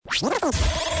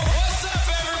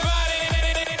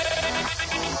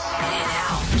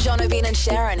and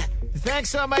Sharyn. Thanks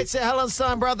so much to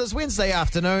Hallenstein Brothers. Wednesday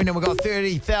afternoon, and we've got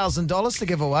 $30,000 to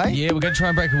give away. Yeah, we're going to try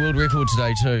and break a world record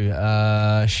today too.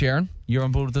 Sharyn, you're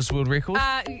on board with this world record?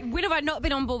 When have I not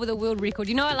been on board with a world record?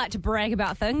 You know I like to brag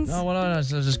about things. Oh, well, I know.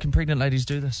 So just can pregnant ladies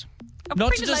do this?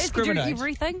 Not to Pregnant ladies can do discriminate.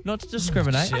 everything. Not to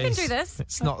discriminate. I can do this.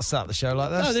 It's not start the show like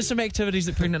this. No, there's some activities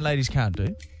that pregnant ladies can't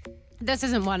do. This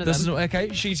isn't one of This is them. okay.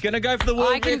 She's going to go for the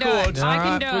world I can record. do it. I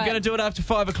can do We're it. going to do it after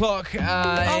 5 o'clock.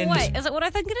 Oh, wait. Is it what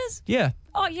I think it is? Yeah.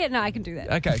 Oh, yeah. No, I can do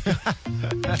that. Okay.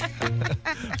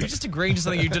 You just agreed to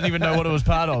something you didn't even know what it was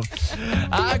part of.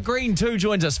 Art Green, too,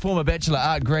 joins us. Former Bachelor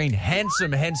Art Green.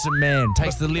 Handsome man.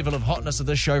 Takes the level of hotness of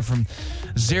this show from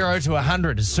 0 to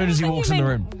 100 as soon as he walks in the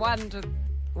room. 1 to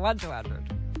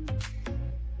 100.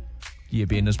 Yeah,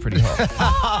 Ben is pretty hot.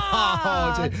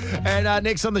 Oh, dear. And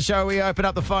next on the show, we open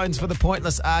up the phones for the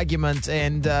pointless argument.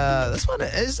 And this one,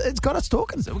 it's got us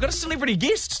talking. We've got a celebrity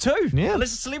guest, too. Yeah.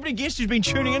 There's a celebrity guest who's been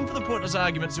tuning in for the pointless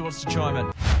arguments who wants to chime in.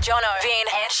 Jono, Ben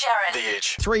and Sharyn. The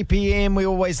Edge. 3 p.m, we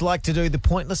always like to do the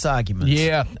pointless argument.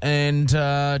 Yeah, and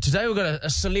today we've got a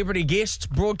celebrity guest,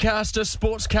 broadcaster,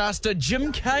 sportscaster.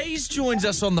 Jim Kays joins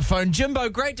us on the phone. Jimbo,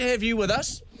 great to have you with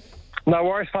us. No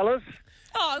worries, fellas.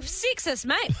 Oh, sexist,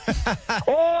 mate.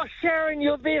 Oh, Sharyn,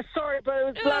 you're there. Sorry, but it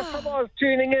was last time I was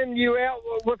tuning in. You out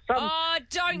with some Oh,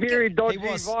 don't very dodgy He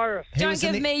was. virus. He don't was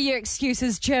in give the- me your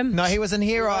excuses, Jim. No, he was in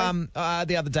here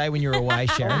the other day when you were away, On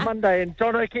Sharon. Monday, and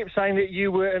Jono kept saying that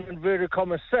you were in inverted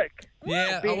commas sick.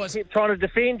 Yeah, I Ben was. kept trying to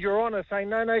defend your honour, saying,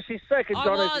 no, she's sick. And I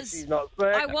Jono was. said she's not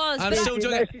sick. I was. I'm but still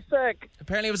doing No, it. she's sick.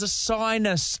 Apparently it was a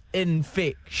sinus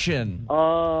infection.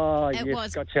 Oh, It yes,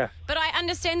 was. gotcha. But I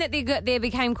understand that there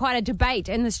became quite a debate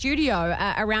in the studio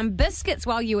around biscuits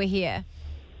while you were here.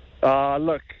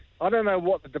 Look, I don't know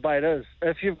what the debate is.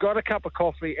 If you've got a cup of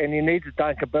coffee and you need to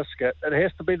dunk a biscuit, it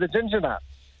has to be the ginger nut.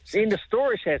 End of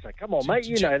story, Shazza. Come on, mate,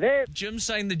 you know that. Jim's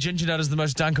saying the ginger nut is the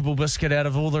most dunkable biscuit out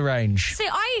of all the range. See,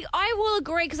 I will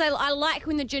agree because I like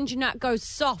when the ginger nut goes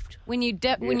soft when you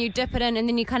dip it in and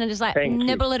then you kind of just like Thank you.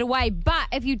 nibble it away. But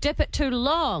if you dip it too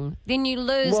long, then you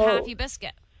lose Well- half your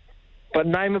biscuit. But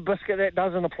name a biscuit that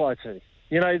doesn't apply to.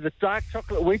 You know, the dark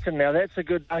chocolate wheaten now, that's a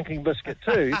good dunking biscuit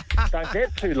too. Dunk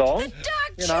that too long. Dark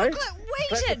You know, chocolate put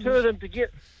the wheaten. two of them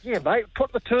together. Yeah, mate,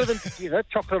 put the two of them together,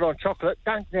 chocolate on chocolate,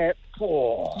 dunk that.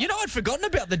 Oh. You know, I'd forgotten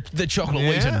about the chocolate Yeah.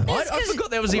 wheaten. That's I 'cause-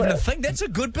 forgot that was even a thing. That's a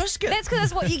good biscuit. That's because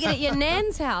that's what you get at your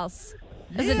nan's house.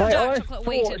 Is a Mate, dark I chocolate thought,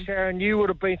 wheaten. Sharon, you would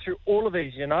have been through all of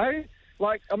these, you know?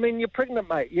 Like, I mean, you're pregnant,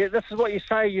 mate. Yeah, this is what you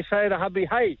say. You say to hubby,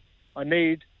 hey, I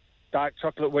need dark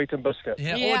chocolate wheaten biscuit.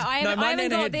 Yeah, or- I haven't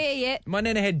got there yet. My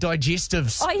nana had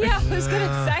digestives. Oh, yeah, I was going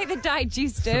to say the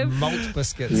digestive. Malt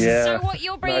biscuits. Yeah. So what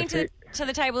you're bringing No, to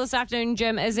the table this afternoon,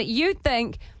 Jim, is that you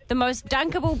think the most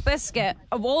dunkable biscuit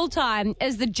of all time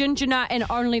is the ginger nut and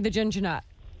only the ginger nut.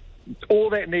 All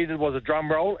that needed was a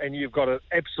drum roll, and you've got it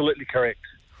absolutely correct.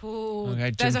 Ooh,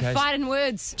 Okay, those Jim are Case. fighting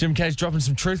words. Jim Kays dropping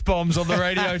some truth bombs on the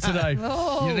radio today.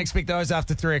 You didn't expect those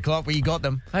after 3 o'clock, but you got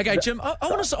them. Okay, Jim, I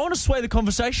want to sway the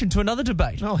conversation to another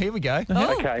debate. Oh, here we go.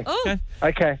 Okay. Oh. Okay.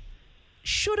 Okay.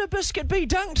 Should a biscuit be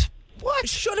dunked? What?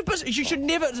 Should a biscuit? You should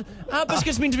never. Are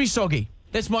biscuits meant to be soggy?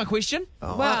 That's my question.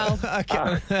 Well, Okay.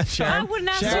 I Sharon. wouldn't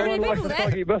ask too Everyone many likes people a that.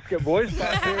 soggy biscuit, boys,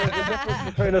 but there is a difference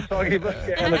between a soggy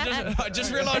biscuit and a... I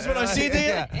just realised what I said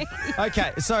there. Yeah.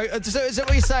 Okay, so is that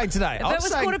what you're saying today? If it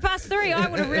was 3:15, I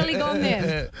would have really gone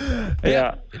there.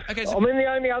 Yeah. Okay, I so mean, the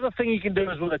only other thing you can do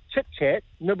is with a chit-chat,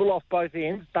 nibble off both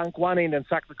ends, dunk one end and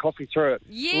suck the coffee through it.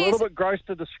 Yes. A little bit gross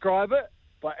to describe it,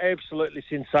 but absolutely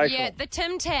sensational. Yeah, the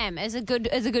Tim Tam is a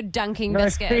good dunking No,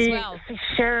 biscuit see, as well. see,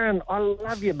 Sharon, I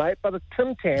love you, mate, but a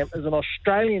Tim Tam is an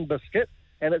Australian biscuit,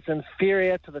 and it's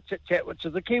inferior to the Chit Chat, which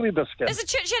is a Kiwi biscuit. Is a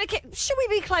chit chat? Should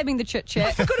we be claiming the chit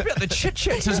chat? forgot about the chit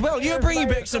chats as well. You're bringing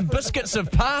back some biscuits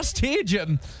of past here,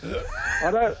 Jim.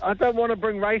 I don't want to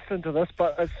bring race into this,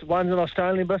 but one's an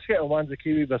Australian biscuit and one's a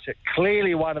Kiwi biscuit.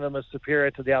 Clearly, one of them is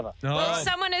superior to the other. Well,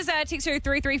 someone has texted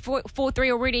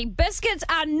 3343 already. Biscuits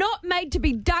are not made to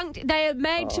be dunked; they are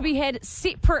made to be had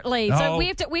separately. So Oh. we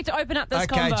have to open up this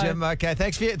Okay, combo. Jim. Okay,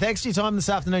 thanks for your time this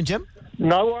afternoon, Jim.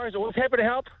 No worries, always happy to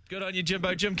help. Good on you,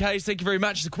 Jimbo. Jim Kays, thank you very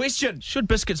much. The question, should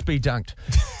biscuits be dunked?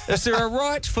 Is there a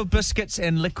right for biscuits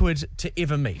and liquid to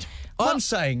ever meet? I'm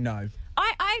saying no.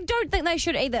 I don't think they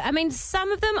should either. I mean,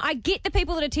 some of them, I get the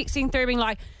people that are texting through being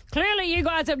like, clearly you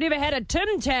guys have never had a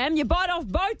Tim Tam. You bite off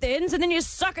both ends and then you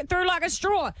suck it through like a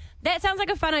straw. That sounds like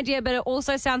a fun idea, but it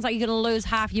also sounds like you're going to lose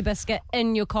half your biscuit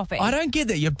in your coffee. I don't get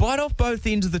that. You bite off both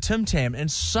ends of the Tim Tam and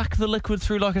suck the liquid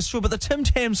through like a straw, but the Tim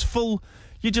Tam's full.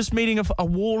 you're just meeting a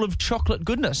wall of chocolate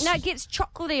goodness. No, it gets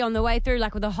chocolatey on the way through,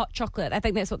 like with a hot chocolate. I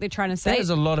think that's what they're trying to say. That is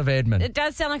a lot of admin. It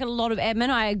does sound like a lot of admin.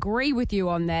 I agree with you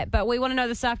on that. But we want to know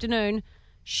this afternoon,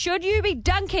 should you be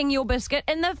dunking your biscuit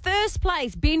in the first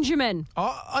place, Benjamin?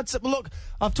 Look,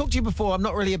 I've talked to you before. I'm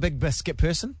not really a big biscuit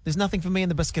person. There's nothing for me in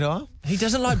the biscuit aisle. He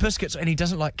doesn't like biscuits and he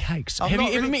doesn't like cakes. I'm Have you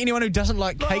not ever really- met anyone who doesn't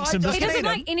like cakes and I He biscuits? doesn't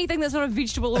like anything that's not a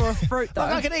vegetable or a fruit, though.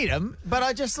 Look, I can eat them, but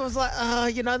I just was like,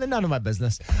 they're none of my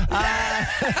business.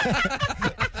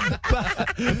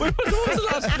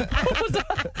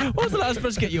 What was the last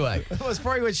biscuit you ate? It was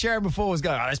probably when Sharyn before was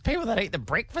going, there's people that eat the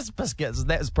breakfast biscuits.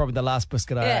 That was probably the last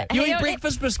biscuit I Yeah. ate. You He eat don't-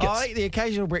 breakfast biscuits? I eat the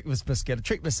occasional breakfast biscuit. I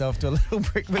treat myself to a little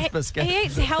breakfast biscuit. He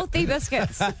eats healthy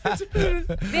biscuits.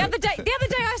 The other day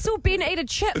I saw Ben eat a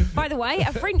chip, by the way,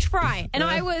 a French fry, and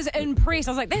I was impressed.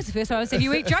 I was like, that's the first time I've seen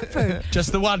you eat junk food.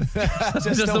 Just the one.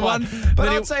 Just the one. But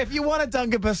Then I'd say if you want a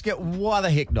Dunkin' biscuit, why the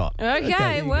heck not? Okay,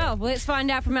 there you well, let's find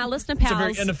out from our listener It's a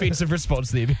very pals. inoffensive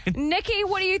response there, Ben. Nikki,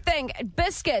 what do you think?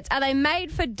 Biscuits, are they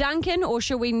made for Dunkin' or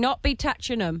should we not be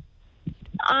touching them?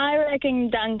 I reckon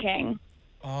dunking.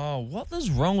 Oh, what is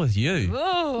wrong with you?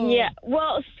 Oh. Yeah,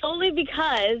 well, solely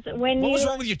because when What you... was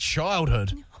wrong with your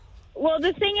childhood? Well,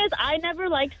 the thing is, I never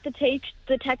liked the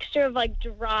texture of, like,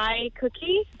 dry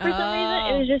cookie for some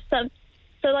reason. It was just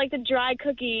so, like, the dry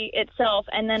cookie itself,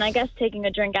 and then I guess taking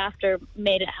a drink after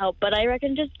made it help. But I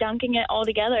reckon just dunking it all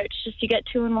together, it's just you get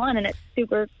 2 in 1, and it's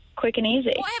super quick and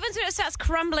easy. What happens when it starts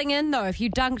crumbling in, though, if you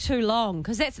dunk too long?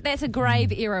 Because that's a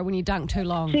grave error when you dunk too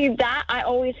long. See, that I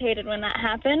always hated when that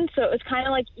happened. So it was kind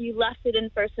of like you left it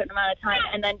in for a certain amount of time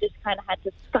and then just kind of had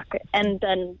to suck it and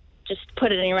then just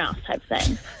put it in your mouth type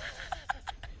thing.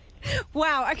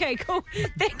 Wow, okay, cool.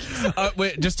 Thank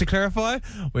you. Just to clarify,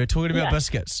 we're talking about Yeah.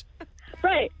 biscuits.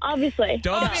 Right, obviously.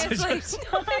 Obviously.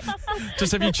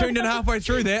 Just if you tuned in halfway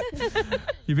through that,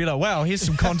 you'd be like, wow, here's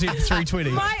some content for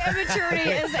 320. My immaturity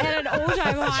is at an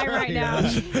all-time high right now.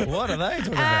 What are they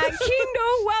talking about?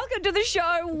 Kendall, welcome to the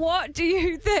show. What do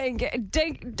you think?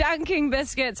 Dunking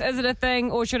biscuits, is it a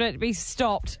thing or should it be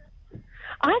stopped?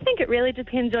 I think it really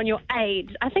depends on your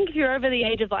age. I think if you're over the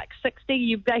age of like 60,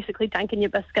 you're basically dunking your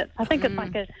biscuits. I think it's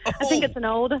like I think it's an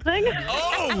older thing.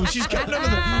 Oh, she's coming up with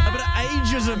a bit of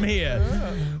ageism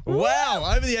here.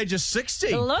 Wow, over the age of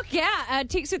 60. Look, yeah,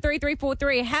 text at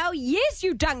 3343. How, yes,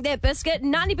 you dunk that biscuit.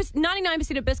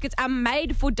 99% of biscuits are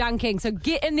made for dunking. So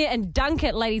get in there and dunk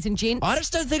it, ladies and gents. I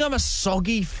just don't think I'm a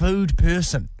soggy food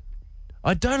person.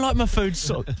 I don't like my food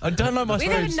soggy. I don't like my We've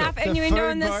food had enough soggy. innuendo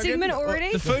food in this bogan? segment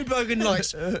already. The food bogan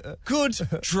likes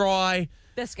good, dry.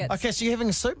 Biscuits. Okay, so you're having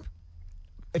a soup?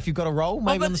 If you've got a roll,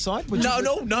 maybe on the side? Would you-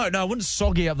 No, I wouldn't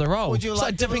soggy up the roll. Would you It's like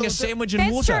like a dipping a little dip? sandwich in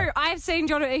That's water. true. I've seen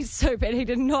Jono eat soup and he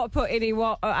did not put any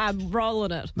roll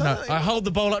in it. No, I hold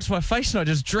the bowl up to my face and I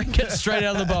just drink it straight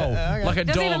out of the bowl. Like a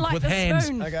Doesn't even dog like with the hands.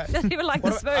 spoon. Okay. Doesn't even like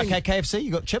the spoon. Okay, KFC,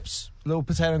 you got chips, little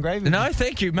potato and gravy. No,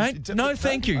 thank you, mate. No,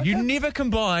 thank you. You never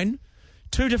combine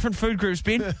two different food groups,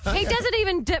 Ben. He doesn't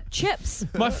even dip chips.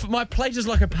 My plate is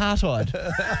like apartheid.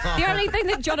 The only thing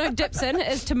that Jono dips in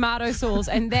is tomato sauce,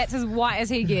 and that's as white as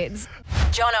he gets.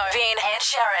 Jono, Vin, and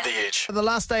Sharyn. The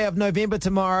last day of November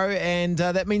tomorrow, and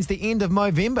that means the end of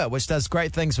Movember, which does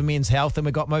great things for men's health. And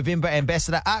we've got Movember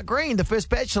ambassador Art Green, the first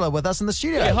bachelor, with us in the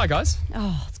studio. Yeah, hi guys.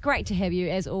 Oh, it's great to have you,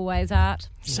 as always, Art.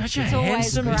 Such a It's always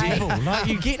handsome great. devil. Like,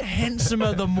 you get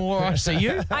handsomer the more I see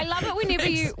you. I love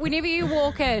it whenever you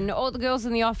walk in, all the girls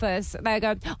in the office, they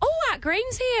go, oh, Art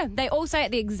Green's here. They all say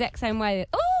it the exact same way.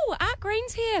 Oh, Art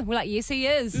Green's here. We're like, yes, he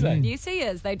is. Yes, he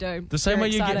is. They do. The same Very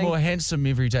way you exciting. get more handsome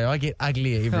every day, I get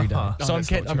uglier every day. So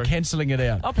that's not I'm true. cancelling it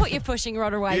out. I'll put your fishing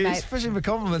rod away, You're mate. just fishing for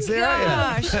compliments there,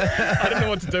 aren't Gosh. I didn't know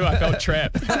what to do. I felt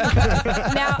trapped.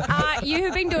 Now, you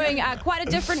have been doing quite a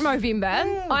different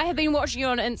Movember. I have been watching you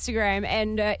on Instagram,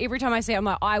 and every time I see it, I'm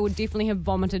like, I would definitely have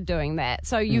vomited doing that.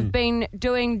 So you've been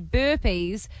doing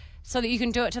burpees so that you can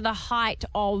do it to the height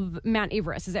of Mount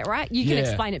Everest. Is that right? You can Yeah.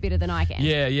 explain it better than I can.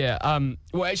 Yeah.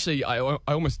 Well, actually, I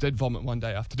almost did vomit one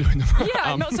day after doing them. Yeah,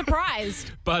 I'm not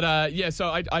surprised. But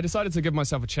so I decided to give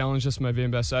myself a challenge this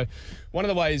Movember. So one of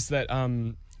the ways that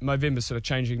Movember's sort of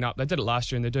changing up, they did it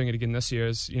last year and they're doing it again this year,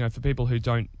 is, for people who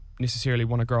don't necessarily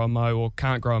want to grow a mo or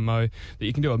can't grow a mo, that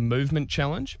you can do a movement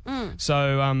challenge.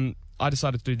 So I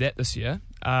decided to do that this year.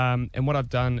 And what I've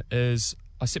done is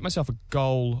I set myself a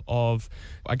goal of,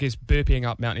 I guess, burpeeing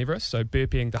up Mount Everest. So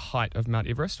burpeeing the height of Mount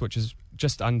Everest, which is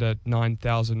just under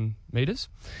 9,000 metres.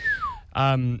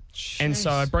 And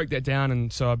so I broke that down,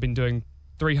 and so I've been doing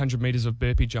 300 metres of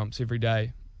burpee jumps every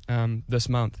day this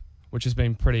month, which has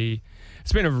been pretty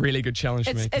It's been a really good challenge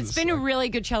for me. It's been a really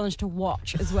good challenge to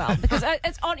watch as well because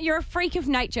you're a freak of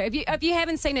nature. If you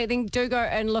haven't seen it, then do go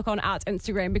and look on Art's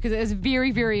Instagram because it is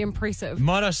very, very impressive.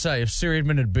 Might I say, if Sir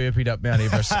Edmund had burpeed up Mount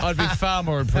Everest, I'd be far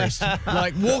more impressed.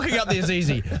 Like, walking up there's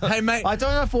easy. Hey, mate. I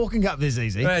don't know if walking up there's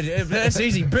easy. That's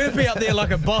easy. Burpee up there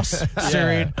like a boss, Sir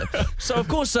Ed. So, of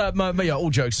course, all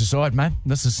jokes aside, man,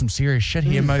 this is some serious shit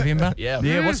here in Movember. Yeah.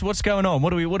 What's going on?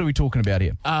 What are we talking about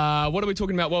here? What are we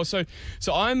talking about? Well, so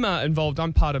I'm involved.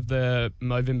 I'm part of the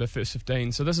Movember First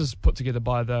 15. So this is put together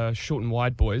by the Short and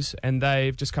Wide boys, and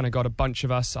they've just kind of got a bunch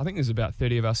of us. I think there's about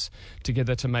 30 of us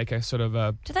together to make a sort of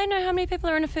a. Do they know how many people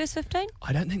are in a First 15?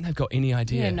 I don't think they've got any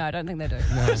idea. Yeah, no, I don't think they do.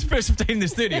 No. It's First 15.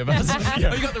 There's 30 of us.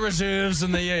 You got the reserves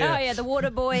and the Oh yeah, the water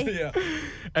boy. yeah.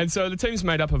 And so the team's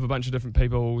made up of a bunch of different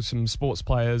people, some sports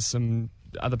players, some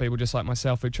other people just like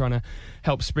myself. We're trying to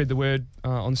help spread the word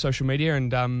on social media,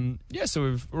 and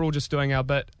so we're all just doing our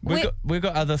bit. We've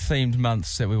got other themed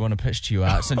months that we want to pitch to you,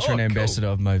 Art, since you're an ambassador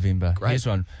of Movember. Great. Here's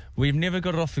one. We've never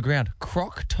got it off the ground.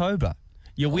 Croctober.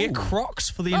 You wear Crocs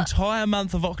for the entire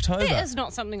month of October. That is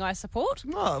not something I support.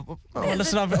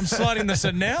 Listen, I'm sliding this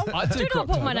in now. I Do not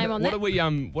put my name on that.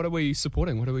 What are we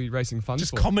supporting? What are we raising funds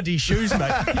Just for? comedy shoes,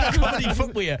 mate. Comedy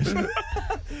footwear.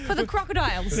 For the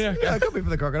crocodiles. Yeah, it could be for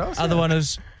the crocodiles. Other one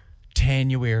is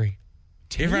Tanuary.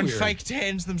 Everyone fake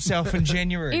tans themselves in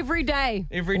January. Every day.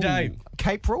 Every day.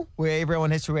 Capril, where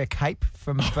everyone has to wear cape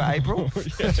for April.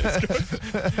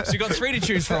 So you got 3 to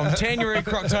choose from: Tanuary,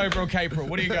 Croctober, or Capril.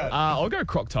 What do you go? I'll go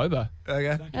Croctober.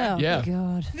 Okay. Oh, Yeah.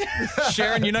 God.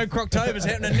 Sharyn, you know Croctober's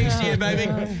happening next year, baby.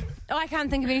 I can't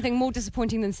think of anything more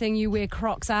disappointing than seeing you wear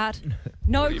Crocs, Art.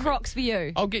 No Crocs for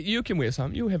you. You can wear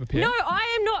some. You'll have a pair. No,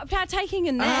 I am not partaking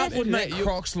in that. Art would make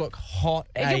Crocs look hot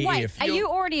Wait, AF. are you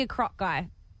already a Croc guy?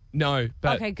 No,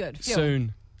 but Okay, good. Phew.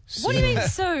 soon. What do you mean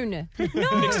soon?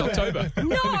 No. Next October.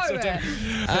 No.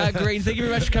 Green, thank you very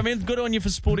much for coming in. Good on you for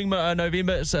supporting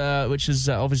November, which is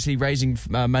obviously raising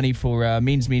money for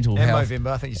men's mental And health.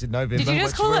 November. I think you said November. Did you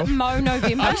just which call it will- Mo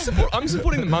November? I'm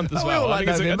supporting the month as well. all I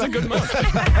like think it's a good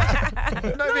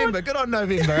month. November. Good on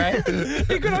November, eh?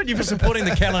 Good on you for supporting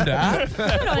the calendar.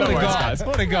 Good on What a you. guy.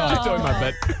 What a guy. Just doing my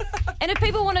bit. And if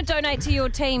people want to donate to your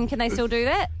team, can they still do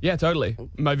that? Yeah, totally.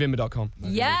 Movember.com.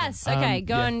 Yes. Okay,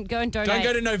 go and donate. Don't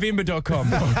go to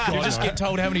November.com. You just get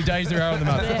told how many days there are in the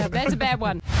month. Yeah, that's a bad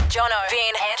one. Jono,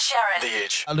 Vin, and Sharyn. The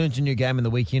Edge. I learned a new game in the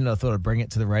weekend. I thought I'd bring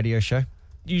it to the radio show.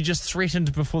 You just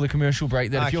threatened before the commercial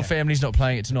break that if your Okay. family's not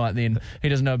playing it tonight, then he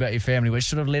doesn't know about your family, which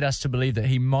sort of led us to believe that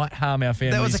he might harm our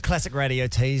families. That was a classic radio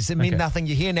tease. It meant Okay. nothing.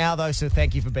 You're here now, though, so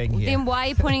thank you for being here. Then why are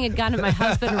you pointing a gun at my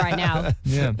husband right now?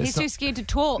 Yeah. He's too scared to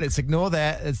talk. Let's ignore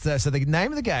that. So the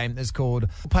name of the game is called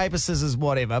Paper, Scissors,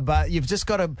 Whatever, but you've just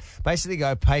got to basically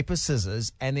go paper,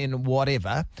 scissors, and then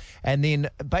whatever, and then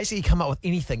basically come up with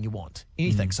anything you want.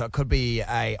 Anything. So it could be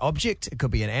a object, it could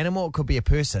be an animal, it could be a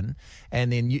person,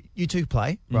 and then you two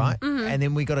play, right? And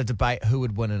then we got to debate who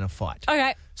would win in a fight.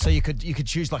 Okay. So you could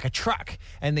choose like a truck,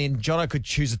 and then Jono could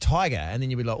choose a tiger, and then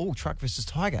you'd be like, oh, truck versus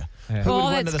tiger. Who would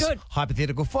win in that's this good.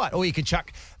 hypothetical fight? Or you could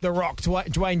chuck The Rock,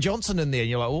 Dwayne Johnson in there, and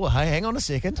you're like, oh, hey, hang on a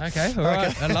second. Okay, all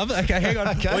right. I love it. Okay, hang on.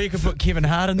 Okay. Or you could put Kevin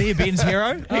Hart in there, Ben's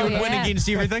hero. He would win yeah. against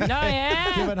everything. No,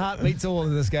 yeah. Kevin Hart beats all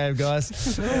in this game,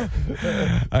 guys.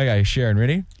 Okay, Sharon,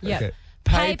 ready? Yeah. Okay.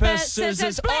 Paper,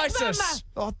 scissors, Black ISIS.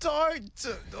 Oh, don't.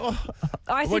 Oh,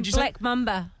 I What'd said you say? Black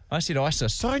Mamba. I said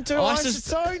ISIS. don't do ISIS.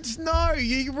 Don't. No,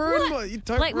 you ruined What? you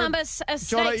don't Black ruin- Mamba, a Jono, snake's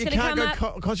you going to can't come go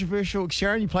up. controversial.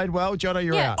 Sharon, you played well. Jono,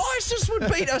 you're Yeah. out. ISIS would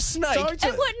beat a snake. Don't.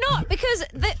 It would not, because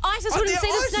the ISIS wouldn't the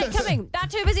see the snake ISIS. coming. They're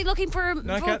too busy looking for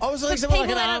Okay. I was for looking something like people an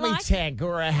they don't army like. tank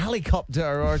or a helicopter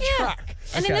or a Yeah. truck.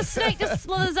 And then the snake just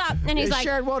slithers up, and he's like,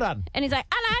 Sharon, well done. hello,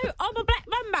 I'm a Black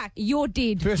Mamba. You're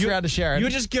dead. First round to Sharon. You're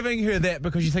just giving her that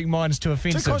because you think mine's too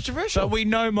offensive. controversial. But we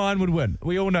know mine would win.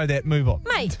 We all know that. Move on.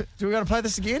 Mate, Do we got to play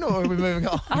this again, or are we moving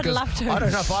on? I'd 'Cause love to. I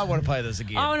don't know if I want to play this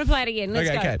again. I want to play it again. Let's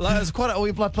Okay, go. okay. Like, it was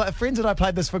quite. Friends and I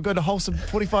played this for a good, wholesome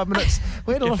 45 minutes.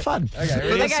 We had a lot of fun. Okay, But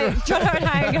ready? that's- Okay, Jono and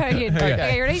I go again.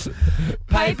 Okay, ready?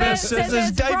 Paper,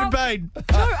 scissors, David rock. Bain. No,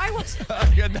 I was.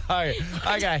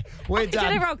 No. Okay, we're did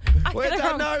done. it wrong. I We're did it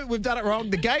done. wrong. No, we've done it wrong.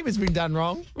 The game has been done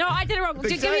wrong. No, I did it wrong.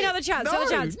 Give me another chance. No, another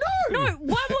chance. no. one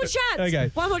more chance.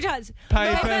 Okay. One more chance.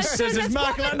 Paper, scissors,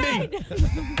 Mark Rock and Lundy.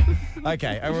 Bain.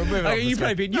 Okay, we're moving on. Okay, you Let's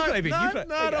play, go. Ben. You play, Ben. No, You play.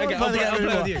 no, I don't Okay, want to play I'll the play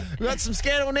game with you. anymore. We've got some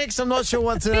scandal next. I'm not sure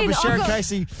what's Ben, with I've Sharon got-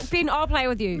 Casey. Ben, I'll play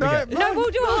with you. No, No,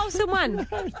 we'll do a wholesome one.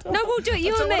 No, we'll do it.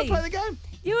 You I don't and want me. to play the game.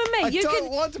 You and me. I You don't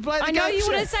can. want to play the I know game, you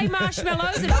want to Sharon. say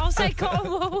marshmallows, and I'll say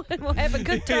cotton wool, and we'll have a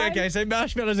good Yeah, time. okay, so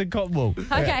marshmallows and cotton wool.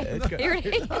 Okay. You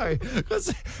ready? No,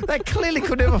 because they clearly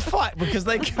could never fight because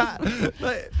they can't.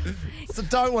 So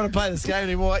don't want to play this game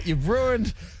anymore. You've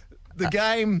ruined The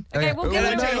game. Okay, we'll give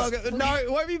it a No,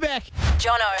 no, won't be back.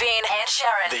 Jono, Vin, and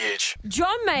Sharyn. The Edge.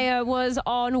 John Mayer was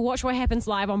on Watch What Happens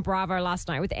Live on Bravo last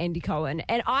night with Andy Cohen.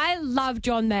 And I love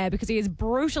John Mayer because he is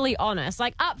brutally honest.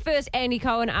 Like, up first, Andy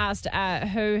Cohen asked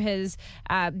who his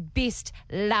best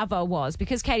lover was,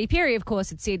 because Katy Perry, of course,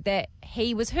 had said that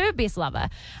he was her best lover.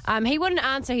 He wouldn't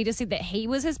answer. He just said that he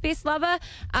was his best lover.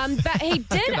 But he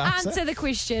did answer the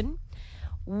question,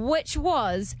 which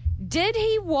was, did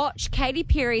he watch Katy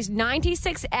Perry's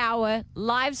 96-hour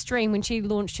live stream when she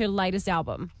launched her latest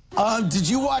album? Did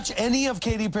you watch any of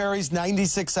Katy Perry's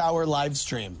 96-hour live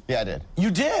stream? Yeah, I did.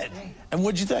 You did? And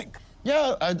what'd you think?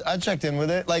 Yeah, I checked in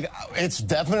with it. Like, it's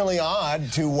definitely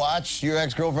odd to watch your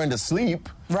ex-girlfriend asleep.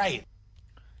 Right.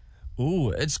 Ooh,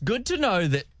 it's good to know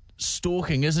that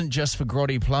stalking isn't just for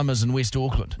grotty plumbers in West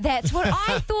Auckland. That's what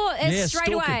I thought straight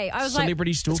stalking. away. I was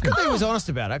Celebrity stalking. Good thing he was honest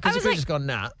about it, because he could have just gone,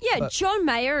 nah. Yeah, But- John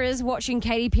Mayer is watching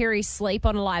Katy Perry sleep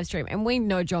on a live stream, and we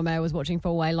know John Mayer was watching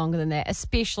for way longer than that,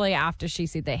 especially after she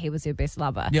said that he was her best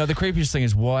lover. Yeah, the creepiest thing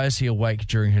is, why is he awake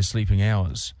during her sleeping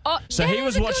hours? Oh, so yeah, he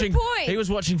was that's a good watching. point. He was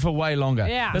watching for way longer.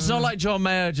 Yeah. It's not like John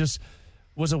Mayer just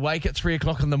was awake at 3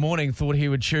 o'clock in the morning, thought he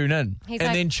would tune in He's and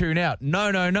like- then tune out.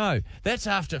 No. That's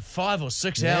after 5 or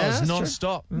 6 hours that's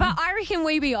non-stop. But I reckon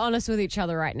we be honest with each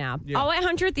other right now. Yeah.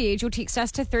 0800 The Edge, or text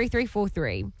us to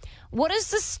 3343. What is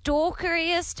the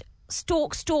stalkeriest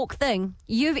stalk thing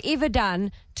you've ever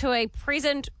done to a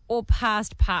present or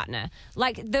past partner?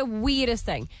 Like the weirdest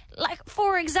thing. Like,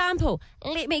 for example,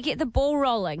 let me get the ball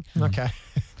rolling. Okay.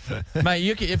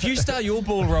 Mate, if you start your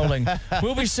ball rolling,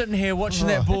 we'll be sitting here watching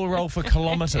that ball roll for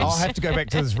kilometres. I'll have to go back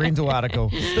to this rental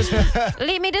article.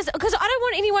 Let me just, because I don't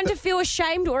want anyone to feel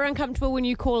ashamed or uncomfortable when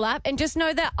you call up, and just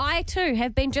know that I too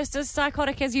have been just as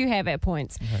psychotic as you have at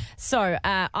points. Okay. So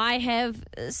I have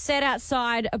sat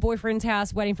outside a boyfriend's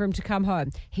house waiting for him to come home.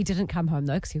 He didn't come home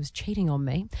though, because he was cheating on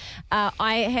me.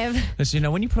 I have. Listen, you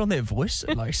know, when you put on that voice,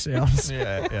 it like sounds.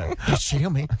 Yeah. He's cheating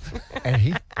on me. And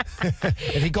he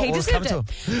got what was coming to him.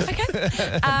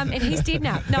 Okay. And he's dead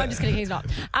now. No, I'm just kidding. He's not.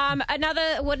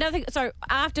 Another thing. So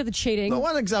after the cheating, No,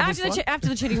 one example's after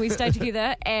the cheating, we stayed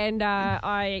together, and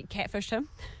I catfished him.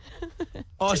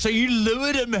 Oh, so you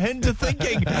lured him into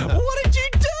thinking, what did you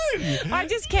do? I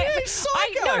just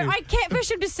psycho. I catfished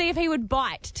him to see if he would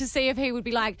bite, to see if he would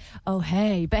be like, oh,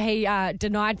 hey. But he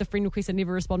denied the friend request and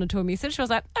never responded to a message. So I was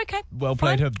like, okay. Well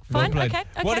played, fine, him. Fine, Well played. okay.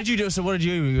 What did you do? So what did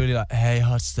you? You were like, hey,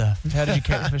 hot stuff. How did you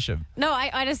catfish him? No,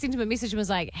 I just sent him a message and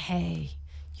was like, hey,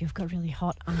 you've got really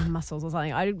hot arm muscles or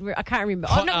something. I can't remember.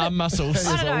 Hot arm muscles.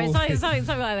 I don't know.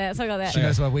 Something like that. Something like that. She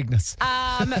knows my weakness.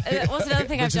 What's another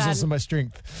thing I've Which is done? also my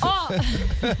strength. Oh.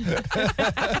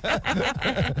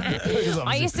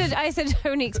 I used to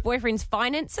do an ex-boyfriend's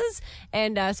finances,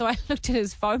 and so I looked at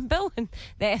his phone bill, and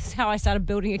that's how I started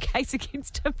building a case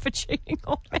against him for cheating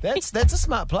on me. That's a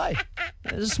smart play.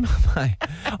 That's a smart play.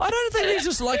 I don't think there's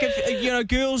just like, if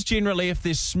girls generally, if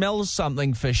they smell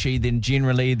something fishy, then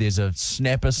generally there's a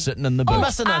snapper sitting in the You boot.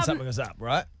 must have known something was up,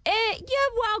 right?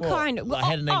 Kind of. I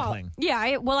had an inkling.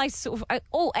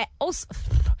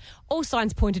 All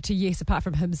signs pointed to yes, apart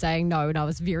from him saying no, and I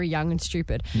was very young and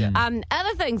stupid. Yeah.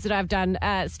 Other things that I've done,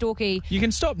 Stalky. You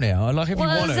can stop now. Like if you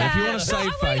want to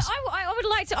save face. I would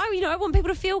like to. I want people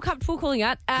to feel comfortable calling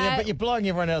out. Yeah, but you're blowing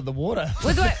everyone out of the water.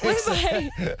 With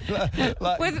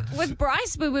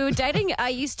Bryce, when we were dating, I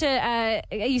used to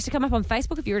come up on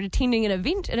Facebook if you were attending an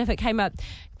event, and if it came up,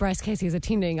 Bryce Casey is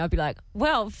attending, I'd be like,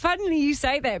 well, funny you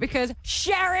say that because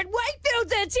Sharyn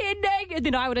Wakefield's attending, and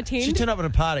then I would attend. She turned up at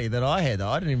a party that I had, though.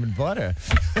 I didn't even invite her.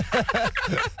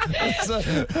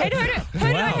 And who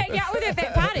do I hang out with at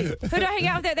that party? Who do I hang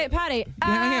out with at that party? You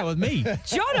hang out with me.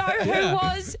 Jono, who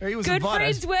was good invited.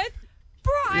 friends with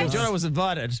Bryce. Jono was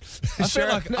invited. I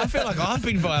feel like I've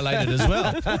been violated as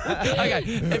well. Okay,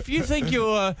 if you think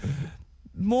you're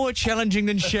more challenging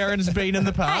than Sharon's been in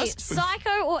the Hey, past.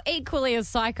 psycho or equally as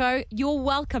psycho, you're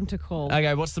welcome to call.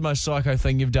 Okay, what's the most psycho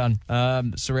thing you've done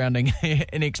surrounding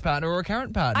an ex-partner or a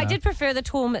current partner? I did prefer the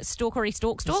term stalkery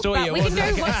stalk, Stalk, but yeah, we can do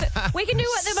wasn't we can do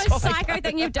what the most psycho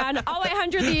thing you've done.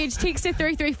 0800 The Edge, text to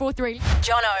 3343.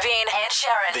 Jono, Vin, and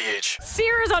Sharyn. The Edge.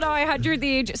 Sarah's on 0800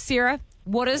 The Edge. Sarah,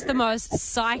 what is the most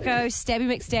psycho stabby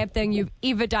McStab thing you've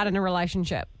ever done in a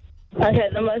relationship? Okay,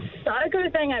 the most psycho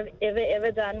thing I've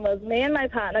ever done was me and my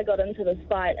partner got into this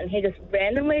fight, and he just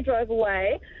randomly drove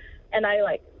away, and I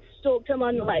stalked him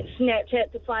on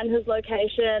Snapchat to find his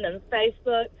location and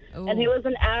Facebook. Ooh. And he was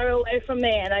an hour away from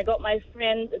me, and I got my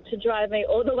friend to drive me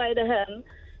all the way to him,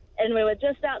 and we were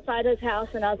just outside his house,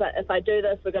 and I was like, if I do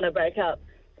this, we're going to break up.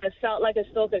 I felt like a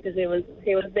stalker because he was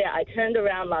there. I turned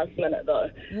around last minute though.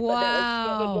 Wow. But that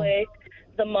was probably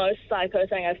the most psycho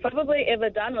thing I've probably ever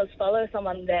done was follow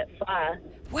someone that far.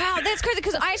 Wow, that's crazy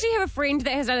because I actually have a friend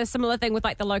that has done a similar thing with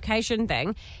like the location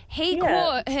thing. He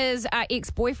caught his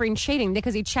ex-boyfriend cheating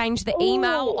because he changed the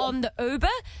email on the Uber.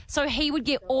 So he would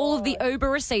get all of the Uber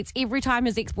receipts every time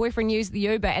his ex-boyfriend used the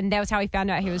Uber, and that was how he found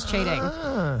out he was cheating.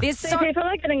 People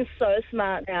are getting so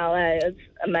smart now, It's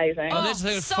amazing. Oh, that's the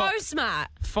thing. so smart.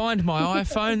 Find My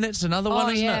iPhone, that's another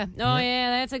one, isn't it? Oh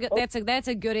yeah, that's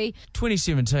a goodie.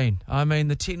 2017. I mean,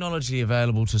 the technology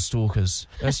available to stalkers.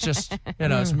 It's just,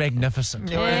 it's magnificent.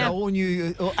 We're in a all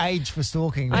new age for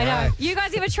stalking. I now. know. You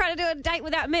guys ever try to do a date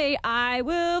without me? I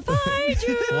will find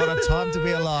you. What a time to be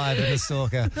alive in a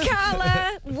stalker.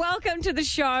 Carla, welcome to the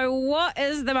show. What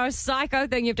is the most psycho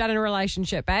thing you've done in a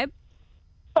relationship, babe?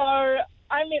 So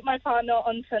I met my partner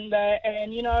on Tinder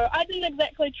and, I didn't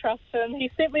exactly trust him. He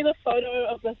sent me the photo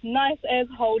of this nice-ass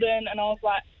Holden and I was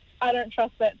like, I don't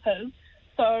trust that's his.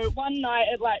 So one night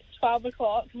at 12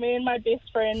 o'clock, me and my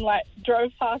best friend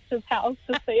drove past his house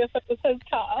to see if it was his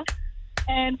car.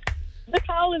 And the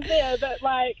car was there, but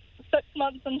 6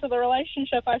 months into the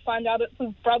relationship, I find out it's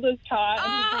his brother's car and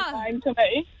he's been lying to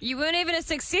me. You weren't even a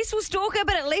successful stalker,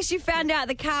 but at least you found out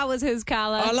the car was his,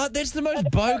 Carla. That's the most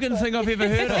bogan thing I've ever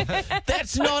heard of.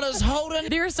 That's not his Holden.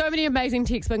 There are so many amazing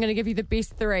texts, but I'm going to give you the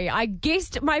best three. I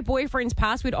guessed my boyfriend's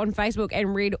password on Facebook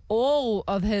and read all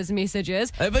of his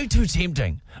messages. It'd be too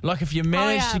tempting. If you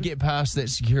managed to get past that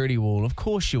security wall, of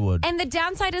course you would. And the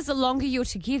downside is the longer you're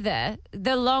together,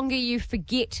 the longer you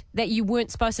forget that you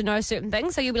weren't supposed to know certain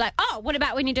things. So you'll be like, oh, what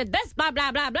about when you did this, blah,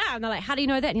 blah, blah, blah. And they're like, how do you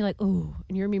know that? And you're like, oh,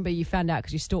 and you remember you found out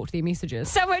because you stalked their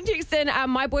messages. Someone texted in,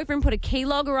 my boyfriend put a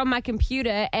keylogger on my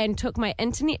computer and took my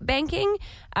internet banking.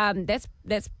 That's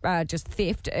just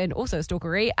theft and also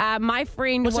stalkery. My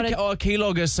friend What's wanted... a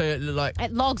keylogger? So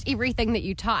It logs everything that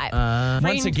you type.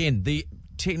 Once again, the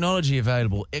technology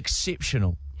available,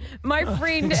 exceptional. My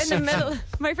friend in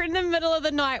the middle of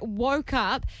the night woke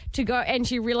up to go and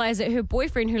she realized that her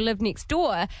boyfriend who lived next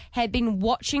door had been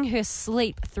watching her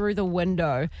sleep through the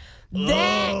window.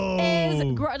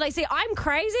 That is see, I'm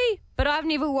crazy, but I've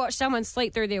never watched someone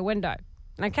sleep through their window.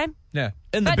 Okay? Yeah.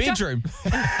 In the bedroom.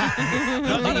 Not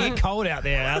that it get cold out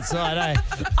there outside, eh?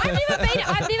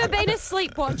 I've never been a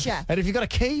sleep watcher. And if you've got a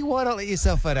key, why not let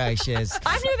yourself in, Shez?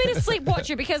 I've never been a sleep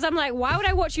watcher because I'm like, why would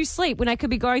I watch you sleep when I could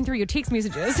be going through your text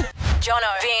messages?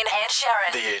 Jono, Vin, and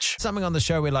Sharyn. The Edge. Something on the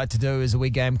show we like to do is a wee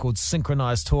game called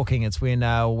Synchronised Talking. It's when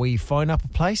we phone up a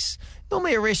place,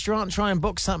 normally a restaurant, try and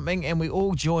book something, and we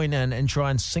all join in and try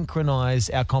and synchronise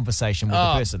our conversation with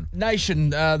the person.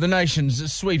 The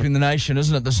nation's sweeping the nation,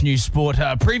 isn't it, this new sport?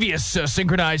 Previous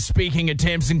synchronised speaking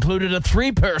attempts included a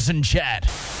 3-person chat.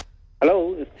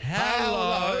 Hello.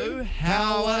 Hello.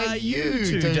 How are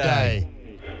you today?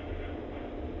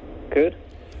 Good.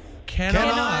 Can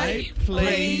I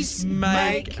please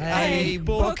make a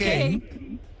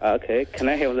booking? Okay. Can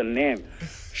I have the name?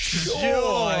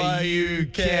 Sure you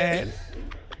can.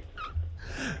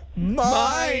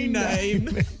 My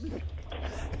name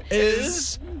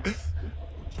is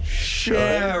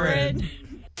Sharyn.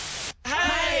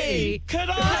 Hey, can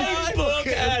I book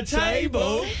a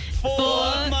table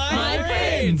for my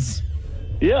friends?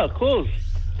 Yeah, of course.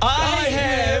 I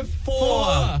have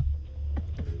 4.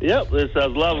 Yep, this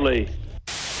sounds lovely.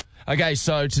 Okay,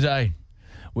 so today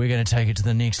we're going to take it to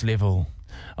the next level.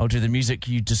 I'll do the music,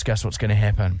 you discuss what's going to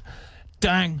happen.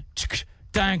 Dang,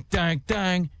 dang, dang,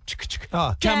 dang.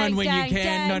 Come in when you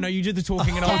can. No, you do the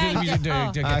talking and I'll do the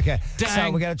music. Okay, so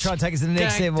we're going to try and take us to the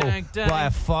next level by a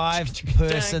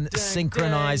 5-person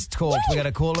synchronised talk. We're going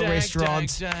to call a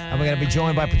restaurant and we're going to be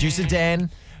joined by producer Dan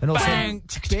and also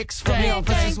Bex from the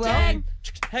office as well.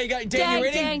 Hey, Dan, you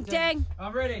ready?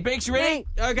 I'm ready. Bex, you ready?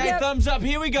 Okay, thumbs up.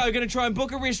 Here we go. Going to try and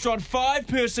book a restaurant.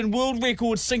 5-person world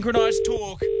record synchronised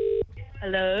talk.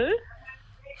 Hello?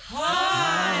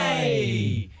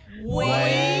 Hi!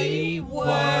 We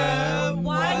were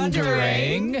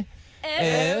wondering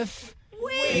if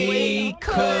we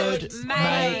could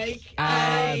make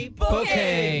a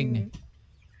booking.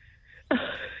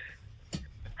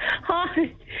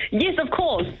 Hi. Yes, of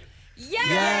course. Yay!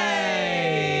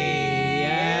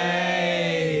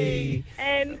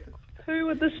 And who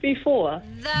would this be for?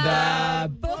 The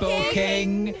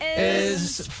booking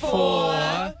is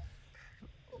for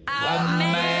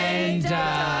Amanda.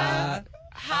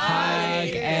 Hug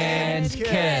and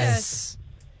kiss.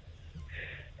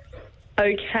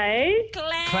 Okay.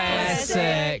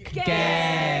 Classic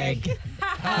gag.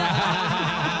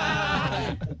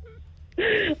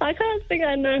 I can't think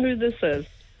I know who this is.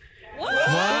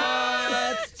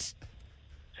 What?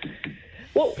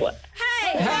 What?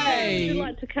 Hey. Would you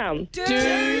like to come? Do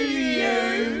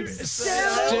you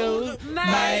still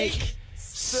make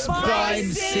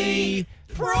spicy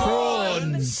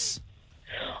prawns.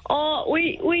 Oh,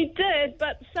 we did,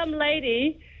 but some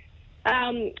lady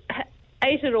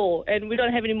ate it all, and we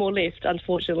don't have any more left,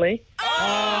 unfortunately.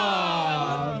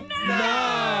 Oh,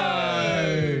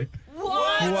 no.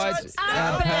 What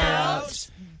about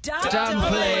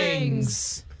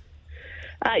dumplings?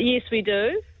 Yes, we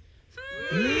do.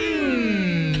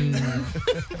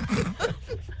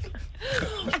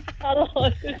 Hello.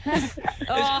 Is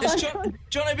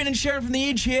Jono, Ben and Sharyn from The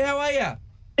Edge here? How are you?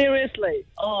 Seriously?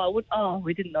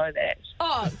 We didn't know that.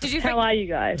 Oh, did you? How are you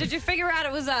guys? Did you figure out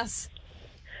it was us?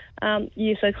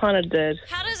 Yes, I kind of did.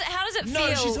 How does it feel?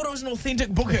 No, she thought it was an authentic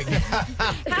booking.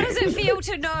 How does it feel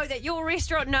to know that your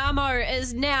restaurant Namo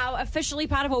is now officially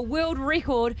part of a world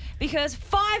record because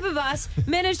 5 of us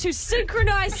managed to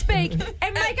synchronise speak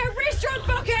and make a restaurant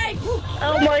booking?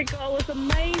 Oh my God, it was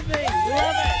amazing.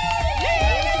 Love it.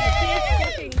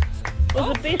 It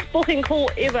was the best booking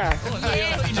call ever. I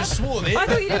thought you just swore there. I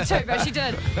thought you did too, but she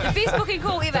did. The best booking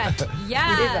call ever.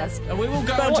 Yes. And we will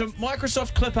go into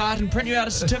Microsoft Clip Art and print you out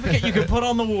a certificate you can put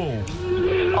on the wall.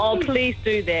 Oh, please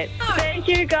do that. Thank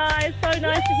you, guys. So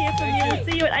nice to hear from you. We'll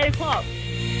see you at 8 o'clock.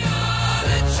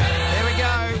 There we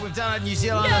go. We've done it. New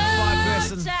Zealand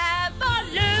 5-person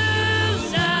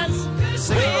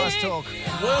synchronised talk.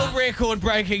 World record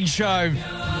breaking show.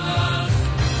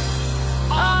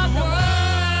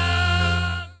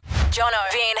 Jono,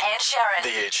 Ben and Sharyn. The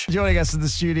Edge. Joining us in the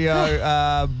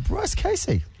studio, Bryce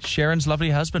Casey. Sharyn's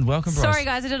lovely husband. Welcome, Bryce. Sorry,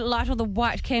 guys, I didn't light all the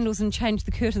white candles and change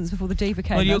the curtains before the diva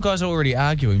came Well, you in. guys are already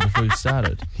arguing before we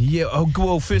started. Yeah,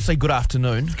 well, firstly, good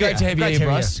afternoon. Great to have you here,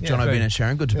 Bryce. Jono, Ben and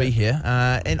Sharyn, good to be here.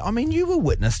 And, I mean, you were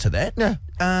witness to that. Yeah.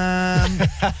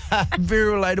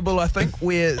 Very relatable, I think,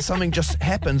 where something just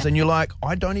happens and you're like,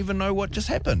 I don't even know what just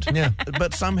happened. Yeah.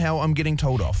 But somehow I'm getting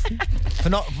told off.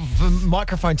 For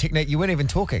microphone technique, you weren't even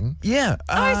talking. Yeah.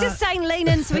 I was just saying lean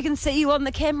in so we can see you on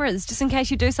the cameras, just in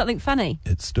case you do something funny.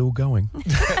 It's still going.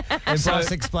 And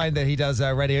Bryce explained that he does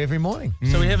radio every morning.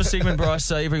 So we have a segment,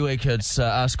 Bryce, every week. It's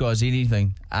Ask Guys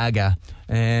Anything, AGA.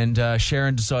 And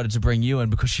Sharyn decided to bring you in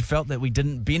because she felt that we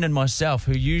didn't, Ben and myself,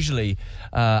 who usually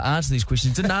answer these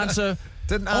questions, didn't answer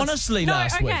honestly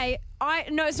last week.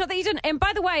 No, it's not that you didn't. And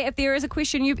by the way, if there is a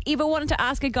question you've ever wanted to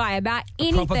ask a guy about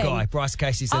anything, Proper guy, Bryce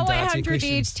Casey's in to answer your 0800 Edge,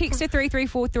 questions. text to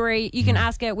 3343. You can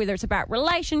ask it whether it's about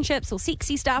relationships or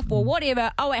sexy stuff or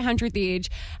whatever. 0800 The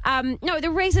Edge. No, the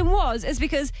reason is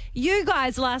because you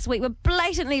guys last week were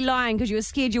blatantly lying because you were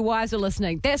scared your wives were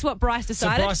listening. That's what Bryce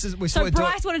decided. So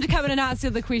Bryce wanted to come in and answer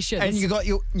the questions. And you got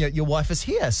your wife is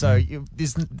here, so you're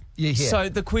here. So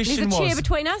the question There's a chair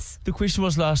between us. The question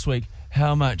was last week,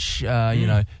 how much,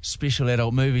 special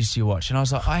adult movies do you watch? And I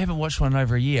was like, I haven't watched one in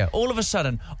over a year. All of a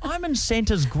sudden, I'm in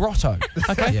Santa's grotto.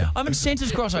 Okay? Yeah. I'm in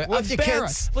Santa's grotto. With your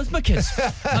kids? With my kids.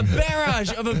 A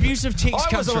barrage of abusive text I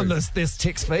comes was through. on this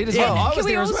text feed as well. I was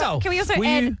there as well. Can we also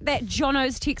add that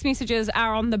Jono's text messages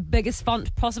are on the biggest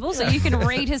font possible, so you can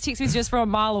read his text messages from a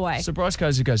mile away? So Bryce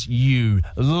goes, you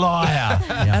liar.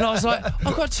 And I was like,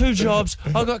 I've got 2 jobs.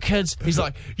 I've got kids. He's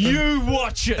like, you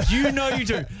watch it. You know you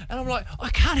do. And I'm like, I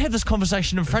can't have this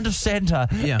conversation in front of Santa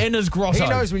in his grotto. He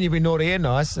knows when you've been naughty and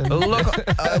nice. And Look,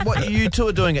 what you two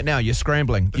are doing it now. You're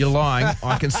scrambling. You're lying.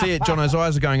 I can see it. Jono's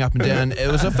eyes are going up and down.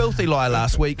 It was a filthy lie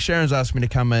last week. Sharyn's asked me to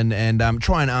come in and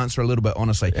try and answer a little bit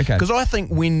honestly. Okay. Because I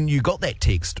think when you got that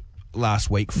text last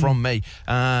week from me,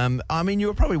 I mean, you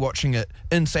were probably watching it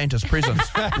in Santa's presence,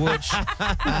 which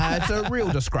it's a real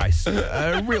disgrace,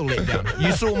 a real letdown.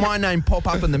 You saw my name pop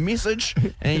up in the message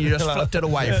and you just flipped it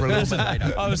away for a little bit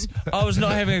later. I was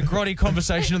not having a grotty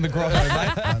conversation in the grotto,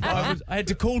 mate. I had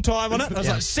to call time on it. I was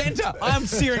like, Santa, I'm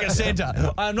staring at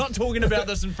Santa. I'm not talking about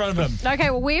this in front of him.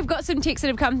 Okay, well, we've got some texts that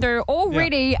have come through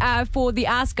already for the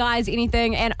Ask Guys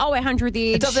Anything and 0800 The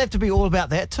Edge. it doesn't have to be all about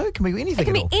that too. It can be anything. It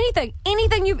can be anything.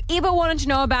 Anything you've ever wanted to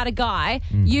know about a guy,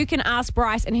 you can ask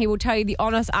Bryce and he will tell you the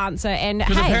honest answer. And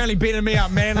Because apparently Ben and me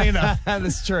aren't manly enough.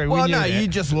 That's true. Well, no, you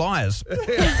just liars. That's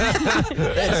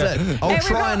it. I'll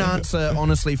try and answer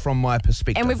honestly from my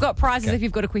perspective. And we've got prizes if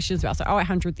you've got a question as well. So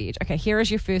 0800 The Edge. Okay, here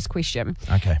is your first question.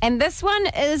 Okay. And this one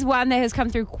is one that has come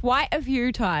through quite a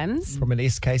few times. From an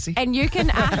S, Casey. And you can...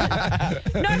 no,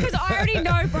 because I already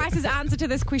know Bryce's answer to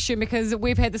this question because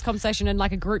we've had this conversation in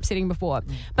like a group setting before.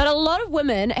 But a lot of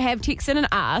women have texted and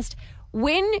asked,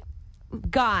 when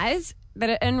guys that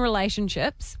are in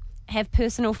relationships have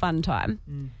personal fun time,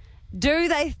 do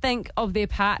they think of their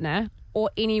partner or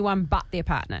anyone but their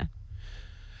partner?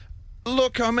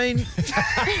 Look, I mean...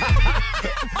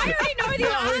 I already know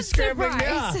the answer,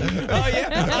 Bryce. Oh,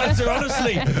 yeah. Answer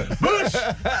honestly.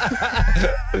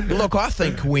 Look, I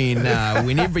think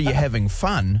whenever you're having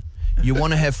fun, you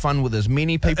want to have fun with as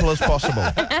many people as possible,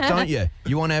 don't you?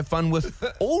 You want to have fun with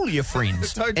all your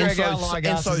friends. Don't drag out like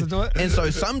asses into it. And so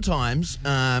sometimes,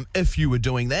 if you were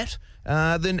doing that,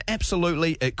 then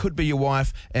absolutely it could be your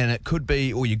wife, and it could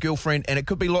be, or your girlfriend, and it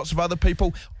could be lots of other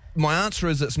people. My answer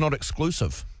is it's not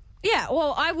exclusive. Yeah,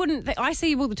 well, I wouldn't. I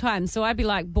see you all the time, so I'd be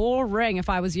like boring if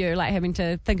I was you, like having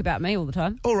to think about me all the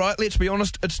time. All right, let's be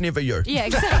honest, it's never you. Yeah,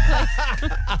 exactly.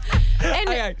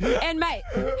 and mate,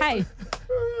 hey,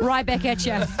 right back at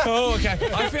you. Oh, okay.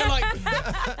 I feel like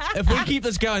if we keep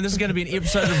this going, this is going to be an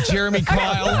episode of Jeremy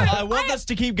Kyle. I want this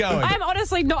to keep going. I'm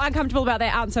honestly not uncomfortable about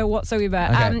that answer whatsoever.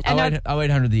 Okay, And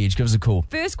 0800 The Edge, give us a call.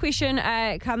 first question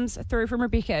comes through from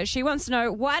Rebecca. She wants to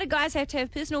know, why do guys have to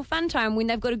have personal fun time when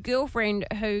they've got a girlfriend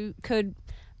who could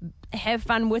have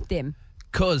fun with them?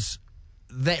 Because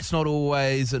that's not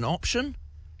always an option.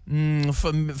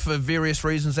 For various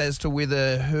reasons as to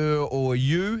whether her or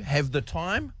you have the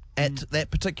time at that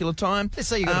particular time. Let's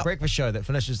say you got a breakfast show that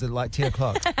finishes at like 10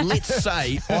 o'clock. Let's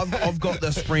say I've got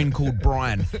this friend called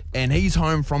Brian, and he's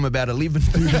home from about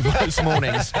 11:30 most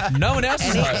mornings. No one else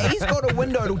is home. He's got a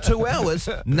window till 2 hours.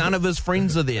 None of his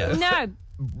friends are there. No.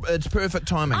 It's perfect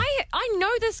timing. I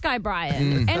know this guy,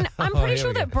 Brian, and I'm pretty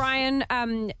sure that Brian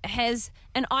has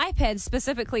an iPad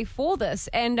specifically for this,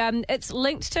 and it's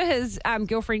linked to his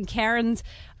girlfriend Karen's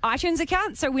iTunes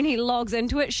account, so when he logs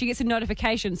into it, she gets a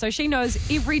notification, so she knows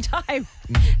every time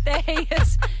that he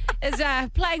is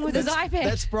playing with his iPad.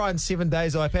 That's Brian's 7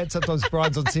 days iPad. Sometimes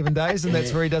Brian's on 7 days, and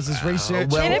that's where he does his research.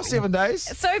 well, for 7 days.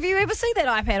 So if you ever see that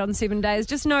iPad on 7 days,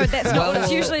 just know that's not what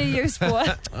it's usually used for.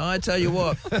 I tell you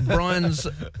what, Brian's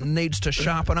needs to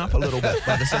sharpen up a little bit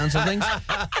by the sounds of things.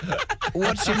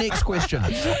 What's your next question?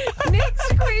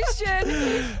 Next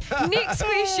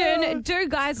question. Do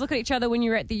guys look at each other when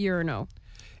you're at the urinal?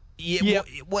 Yeah,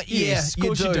 Yes, of you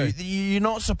course do. you do. You're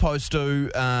not supposed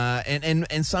to.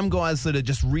 And some guys that are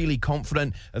just really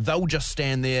confident, they'll just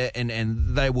stand there and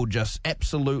they will just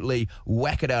absolutely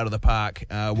whack it out of the park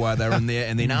while they're in there.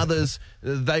 And then others,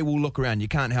 they will look around. You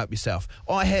can't help yourself.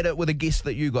 I had it with a guest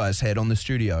that you guys had on the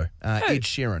studio, Ed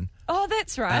Sharyn. Oh,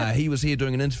 that's right. He was here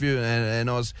doing an interview, and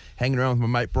I was hanging around with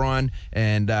my mate Brian,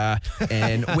 and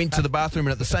went to the bathroom,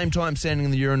 and at the same time, standing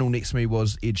in the urinal next to me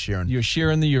was Ed Sharyn. You're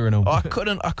sharing the urinal. I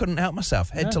couldn't help myself.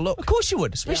 Had to look. Of course you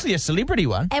would, especially a celebrity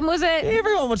one. And was it?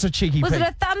 Everyone wants a cheeky Was peek. it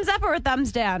a thumbs up or a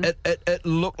thumbs down? It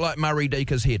looked like Murray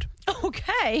Deaker's head.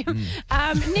 Okay.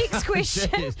 Next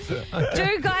question.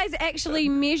 Do guys actually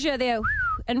measure their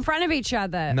in front of each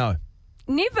other? No.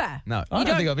 Never. No. I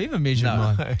don't think I've ever measured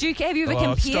mine. Have you ever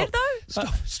compared though?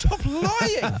 Stop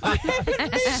lying.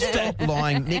 Stop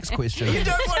lying. Next question. You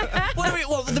don't want,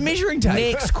 what, the measuring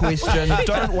tape? Next question.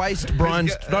 Don't waste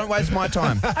my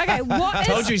time. Okay, what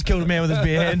Told is... you he's killed a man with his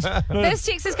bare hands. This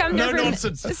text has come No from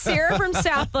nonsense. Sarah from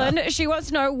Southland. She wants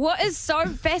to know, what is so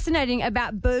fascinating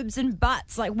about boobs and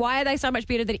butts? Like, why are they so much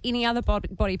better than any other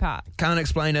body part? Can't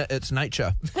explain it. It's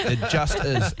nature. It just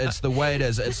is. It's the way it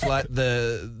is. It's like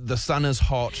the sun is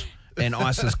hot and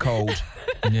ice is cold.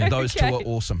 Yeah. Those two are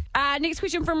awesome. Next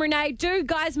question from Renee. Do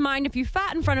guys mind if you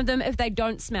fart in front of them if they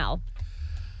don't smell?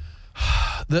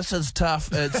 This is tough.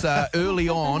 It's early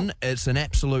on. It's an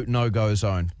absolute no-go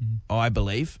zone, I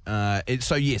believe.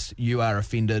 So yes, you are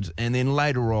offended, and then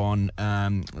later on,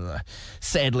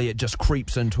 sadly, it just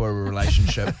creeps into a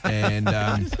relationship, and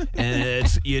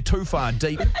you're too far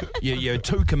deep. You're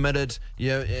too committed.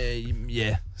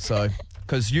 Yeah. So.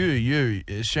 Because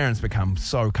Sharon's become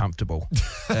so comfortable.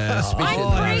 I'm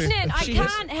pregnant. I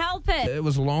can't help it. It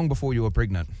was long before you were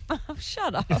pregnant. Oh,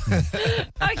 shut up.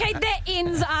 Okay, that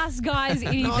ends Ask Guys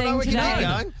Anything we today. can keep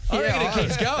going. I reckon it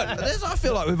keeps going. I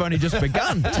feel like we've only just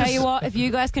begun. Tell you what, if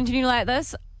you guys continue like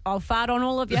this, I'll fart on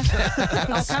all of you.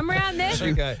 I'll come around there.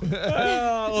 Okay.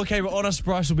 Okay, well, Honest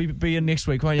Bryce will be in next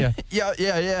week, won't you?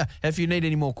 Yeah. If you need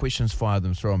any more questions, fire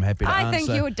them through. I'm happy to answer. I think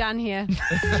you're done here.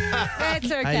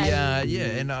 That's okay.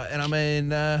 Hey, and I mean,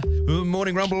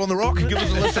 Morning Rumble on the Rock. Give us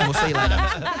a listen. We'll see you later.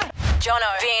 Jono,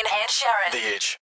 Vin, and Sharyn. The Edge.